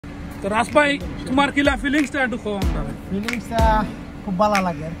তো রাস ভাই তোমার কিলা ফিলিংসটা একটু কম দাঁড়ায় ফিলিংসটা খুব ভালো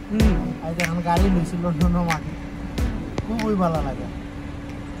লাগে আজ এখন গাড়ি লইছি লন্ডনের মাঠে খুবই ভালো লাগে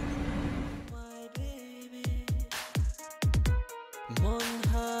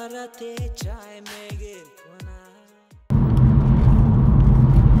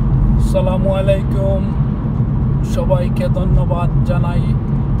আসসালামু আলাইকুম সবাইকে ধন্যবাদ জানাই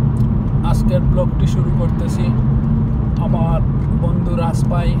আজকের ব্লগটি শুরু করতেছি আমার বন্ধু রাস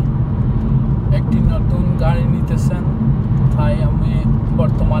ভাই একটি নতুন গাড়ি নিতেছেন তাই আমি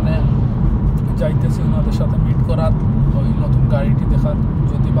বর্তমানে যাইতেছি ওনাদের সাথে মিট করার ওই নতুন গাড়িটি দেখার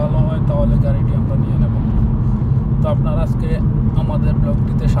যদি ভালো হয় তাহলে গাড়িটি আমরা নিয়ে নেব তো আপনারা আজকে আমাদের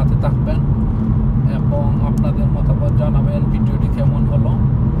ব্লগটিতে সাথে থাকবেন এবং আপনাদের মতামত জানাবেন ভিডিওটি কেমন হলো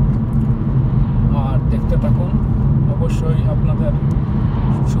আর দেখতে থাকুন অবশ্যই আপনাদের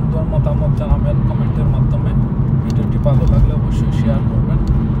সুন্দর মতামত জানাবেন কমেন্টের মাধ্যমে ভিডিওটি ভালো লাগলে অবশ্যই শেয়ার করবেন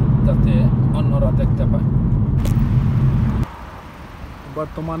যাতে অন্যরা দেখতে পায়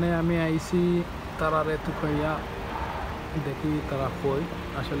বর্তমানে আমি আইছি তারারে তুকাইয়া দেখি তারা কই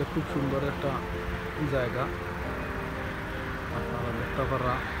আসলে খুব সুন্দর একটা জায়গা আপনারা দেখতে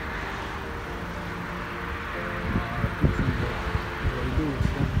পারা খুব সুন্দর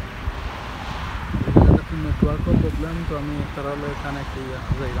নেটওয়ার্কের প্রবলেম তো আমি তারা এখানে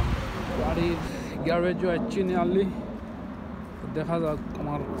যাইলাম গাড়ির গ্যারেজও আসছি নিয়ারলি দেখা যাক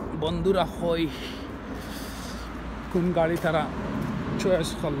আমার বন্ধুরা হয় কোন গাড়ি তারা চয়েস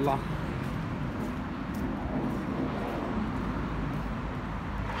করলাম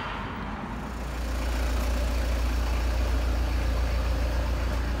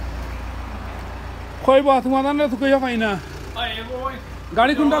কইবা তোমার জানলে তো কইয়া পাই না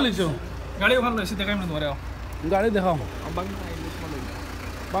গাড়ি কোনটা লইছো গাড়ি ওখানে লইছি দেখাই না তোমার গাড়ি দেখাও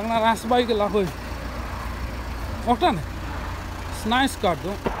বাংলা রাস বাইক লা কই ওটা না নাইস কার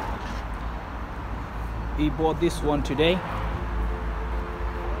তো We bought this one today.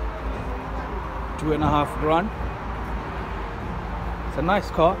 2.5 grand. It's a nice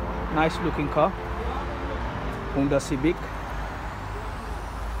car, nice looking car. Honda Civic.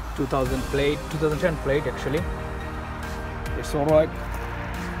 2010 plate actually. It's alright.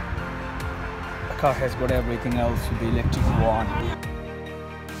 The car has got everything else, the electric one.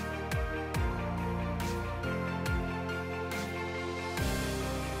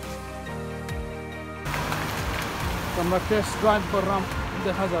 আমরা টেস্ট ড্রাইভ করলাম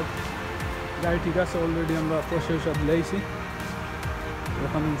দেখা যাক গাড়ি ঠিক আছে already আমরা processor লইছি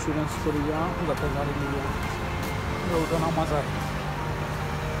এখন ইন্স্যুরেন্স করি যাতে গাড়ি নিয়ে ওটা নামা যায়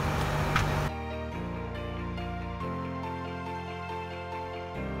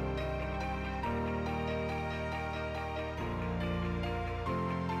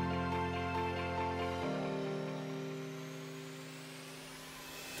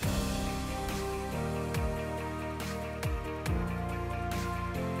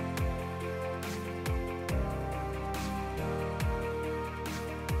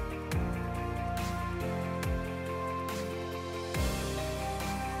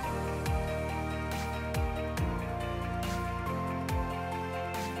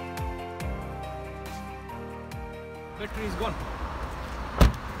Battery is gone.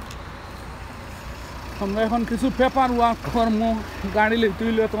 আমরা এখন কিছু পেপার ওয়ার্ক করবো গাড়ি লইতে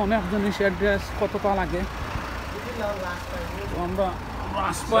হইলে তো অনেক জিনিস অ্যাড্রেস কতটা লাগে আমরা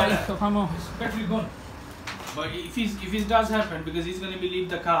রাস্তায় ওখানে Battery gone. But if it does happen, because he's going to leave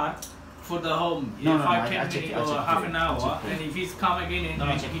the car for the home in 5-10 minutes or half an hour, and if he's come again and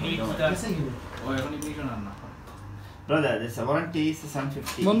he needs that, brother, this warranty is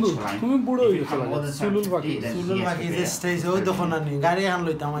 750 বন্ধু each line. তুমি বুড়ো হয়ে গেছো সুলুল বাকি সুলুল বাকি যে stage ওই দোকান আনি গাড়ি আন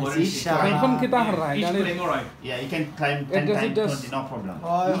লইতাম আইছি এখন কি তাহার রায় he's গাড়ি playing alright. Yeah, you can climb 10 does- it times, does- 20, no problem.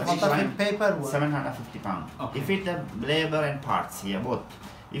 Oh, Each line, paper work. 750 pounds. Okay. If it labor and parts here, both.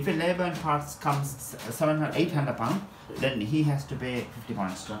 If the labor and parts comes 800 pounds, then he has to pay 50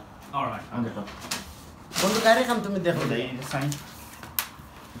 pounds extra Alright. on the top. বন্ধু গাড়ি খাম তুমি দেখো So you need to sign.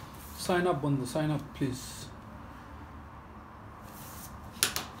 Sign up বন্ধু sign up please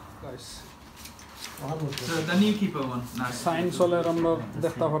guys So the new keeper one. Nice. Sign চলের আমরা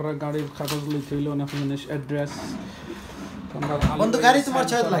দেখতে পাররা গাড়ির কাগজ লইতে হইলে অনেক জিনিস অ্যাড্রেস বন্ধু গাড়ি তোমার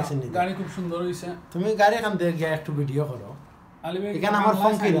চয়েস লাগছে নি গাড়ি খুব সুন্দর হইছে তুমি গাড়ি খাম দেখে গিয়ে একটু ভিডিও করো আলী ভাই এখানে আমার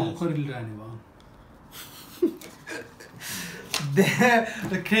ফোন কিরা করিল রানিবা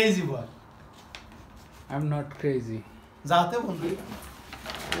the crazy boy I'm not crazy যাতে বন্ধু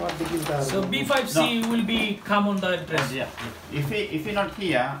So B5C will be come on the address. Yeah. If you're not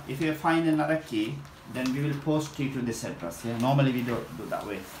here, if you find another key, then we will post you to this address. Yeah, normally we don't do that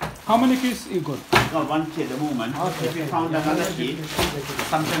way. How many keys you got? Got one key at the moment. If we found another key,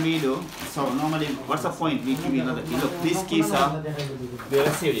 sometimes we do. So normally, what's the point? We give you another key. Look, these keys are, we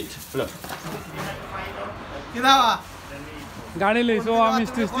received it. Look. গাড়ি লইছো আমি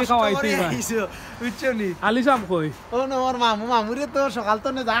স্টিস্টি খাওয়াইতে ভাই বুঝছনি আলি সাহেব কই ও না আমার মামুরে তো সকাল তো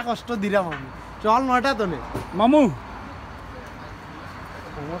যা কষ্ট দিলাম আমি চল 9টা তো নে মামু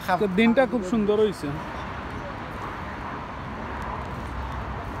তো দিনটা খুব সুন্দর হইছে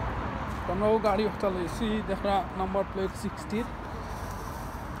আমরাও গাড়ি একটা লইছি দেখা নাম্বার প্লেট 60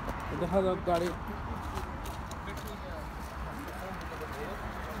 দেখা যাক গাড়ি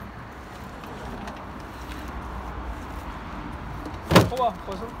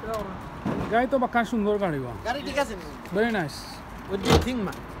গাড়ি তো বাকা সুন্দর গাড়ি গাড়ি ঠিক আছে very nice what do you think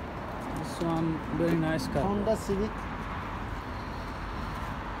man this one very nice car Honda Civic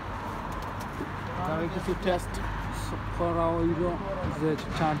গাড়ি কিছু টেস্ট করা হইলো যে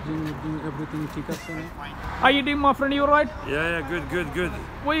চার্জিং everything ঠিক আছে How you doing my friend, you alright? Yeah, good.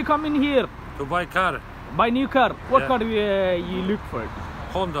 Why you come in here? To buy car. Buy new car. What Yeah. car you look for?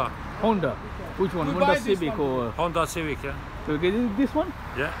 Honda. Honda. Which one? Honda Civic or Honda Civic, yeah. so this one?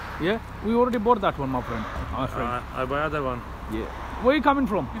 Yeah. Yeah. We already bought that one, my friend. I buy other one. Yeah. Where you coming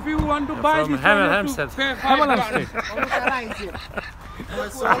from? If you want to buy from this one, you have to Hampstead.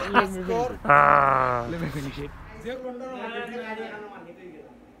 Let me finish it.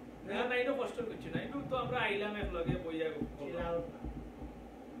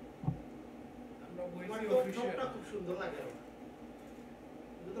 খুব সুন্দর লাগে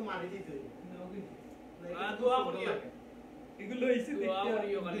এটা তো মারি দিতে দোয়া করি এগুলো হইছে দোয়া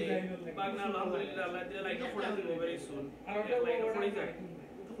করিও খালি বাগনা আলহামদুলিল্লাহ আল্লাহ দিলে লাইট পড়ে দিব ভেরি সুন আর লাইট পড়ে যায়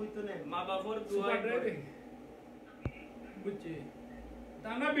তো কইতো না মা বাবার দোয়া বুঝছি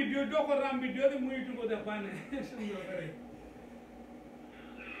তানা ভিডিও তো করলাম ভিডিও তে মুই ইউটিউবে দেখবা না সুন্দর করে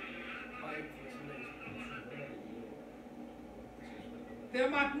তে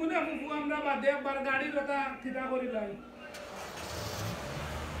মাতমুনে ফুফু আমরা বাদে একবার গাড়ি কথা ঠিকা করিলাই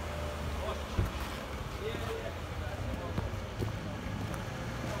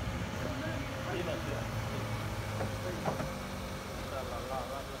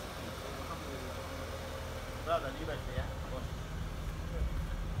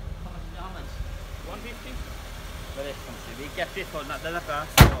Very expensive. We kept it for another car,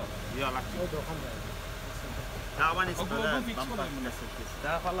 so you are lucky. That one is for the bumper. It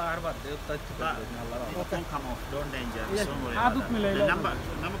won't come off. Don't danger. Don't worry about that. The number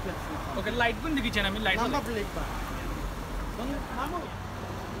plate. Okay, light gun dikichen ami light number plate পা মামু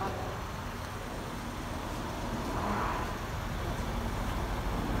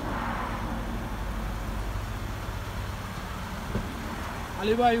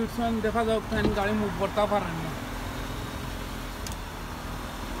আলী ভাই উঠছেন দেখা যাক fan গাড়ি move করতে পারেন না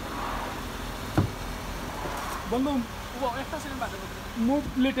বন্ধু একটা সেকেন্ড বাদে মুভ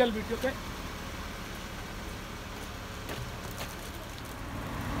লিটল বিট ওকে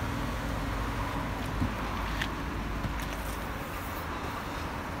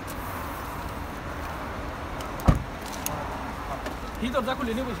ही दरजा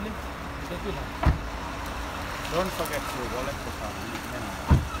खुली नहीं बुझले Don't forget to wallet the car.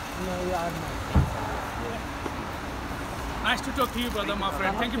 না यार না Nice to talk to you, brother, my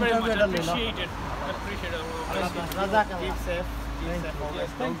friend. Thank you very much. I appreciate it. Keep safe.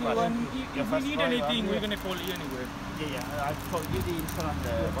 Yes, thank you. And if we need anything, we're going to call you anyway. Yeah. I told you the insurance,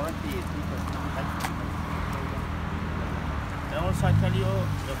 the warranty is because and also I tell you,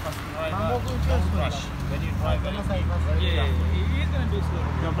 the first driver, don't rush. When you drive, Yeah, he's going to do slow.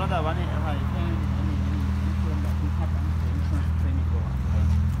 your brother,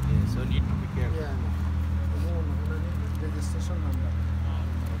 So need to be careful. Registration number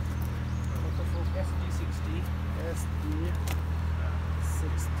SD60.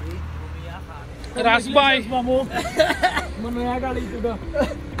 SD60 Rasbai.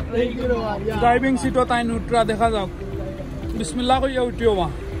 Driving seat होता है Nutra देखा जाओ बिस्मिल्लाह को ये उठियो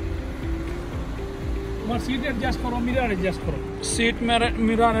वहाँ मर seat adjust करो mirror adjust करो सीट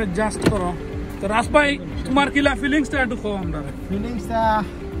मिरर एडजस्ट करो तो रासबाई तुम्हार किला फीलिंग्स ता दुखो हमरा ফিলিংসটা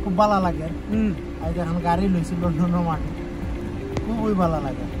খুব ভালো লাগে আজ এখন গাড়ি লইছি লন্ডনের মাঠে খুবই ভালো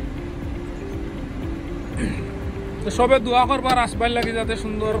লাগে তো সবে দোয়া করবা রাসবাই লাগি যাতে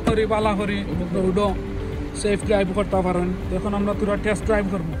সুন্দর করে বালা করি দৌড়ো সেফ ড্রাইভ করতে পারেন এখন আমরা পুরো টেস্ট ড্রাইভ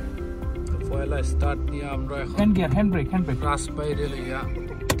করব তো পয়লা স্টার্ট দিয়ে আমরা এখন হ্যান্ড গিয়ার হ্যান্ড ব্রেক রাসবাই রে লইয়া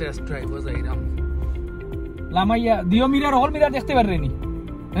টেস্ট ড্রাইভ যাইরাম লামাইয়া দিও মিরর হোল মিরর দেখতে পাররেনি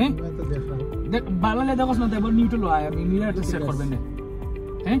হ্যাঁ তো দেখলাম ভালো লাগে দেখোস না দেব নিউট্রাল আয় আমি মিরর চেক করবেন না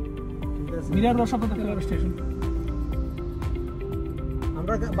হ্যাঁ বিরাট রসা তো দেখতে স্টেশন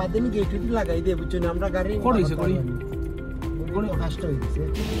আমরা বাদে আমি গেট লাগাই দেব বুঝছো না আমরা গাড়ি কইছে কই কষ্ট হইছে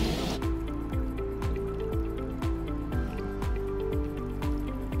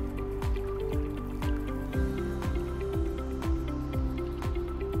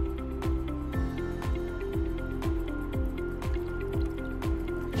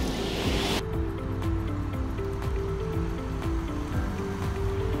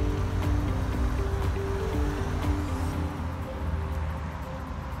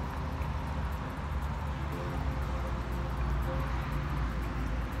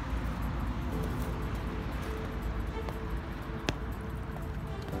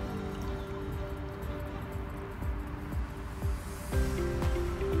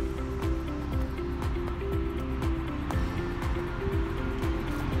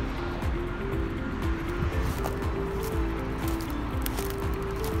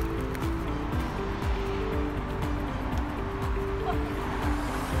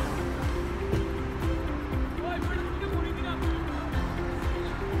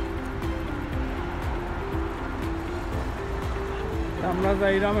আমরা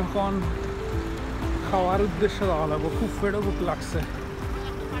যাইলাম এখন খাওয়ার উদ্দেশ্যে যাওয়া লাগবো খুব ফেটে বুক লাগছে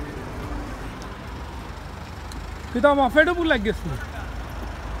কিন্তু আমার ফেটে বুক লাগ গেছে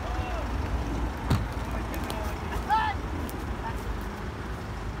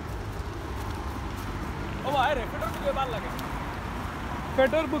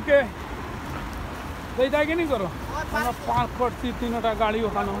ফেটের বুকে যাই কি নি করো আমরা পার্ক করছি 3টা গাড়ি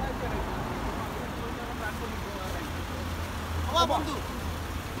ওখানে বন্ধু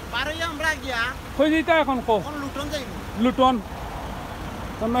পারে আমরা গিয়া কই দিতা এখন কো লুটন যাইব লুটন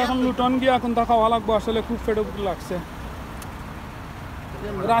আমরা এখন লুটন গিয়া এখন তা খাওয়া লাগবো আসলে খুব ফেটে লাগছে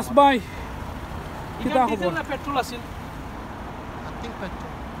রাসবাই কিতা খবর পেট্রোল আছিল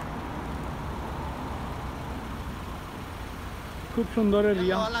খুব সুন্দর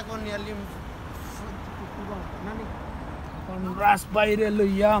এরিয়া রাসবাইরে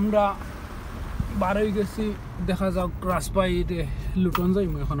লইয়া আমরা বার হয়ে গেছি দেখা যাক রাসবাইরে লুটন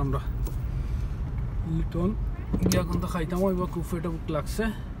যাইম এখন আমরা লুটন গিয়া এখন তো খাইতাম হইব খুব ফেটে বুক লাগছে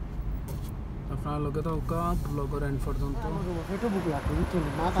আপনার লগে তো ব্লগের এন্ড পর্যন্ত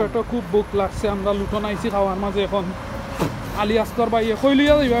ফেটে খুব বুক লাগছে আমরা লুটন আইছি খাওয়ার মাঝে এখন আলি আস্তর বাইয়ে কই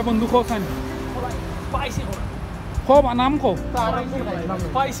লইয়া যাইবা বন্ধু খো খান স্পাইসি কড়াই খো নাম খো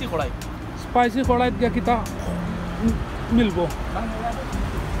স্পাইসি কড়াই স্পাইসি কড়াইত গিয়া কিতা মিলবো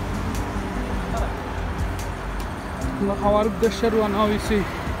খাওয়ার উদ্দেশ্যে রওনা হয়েছি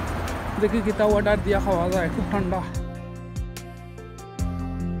দেখি কিতা অর্ডার দিয়া খাওয়া যায় খুব ঠান্ডা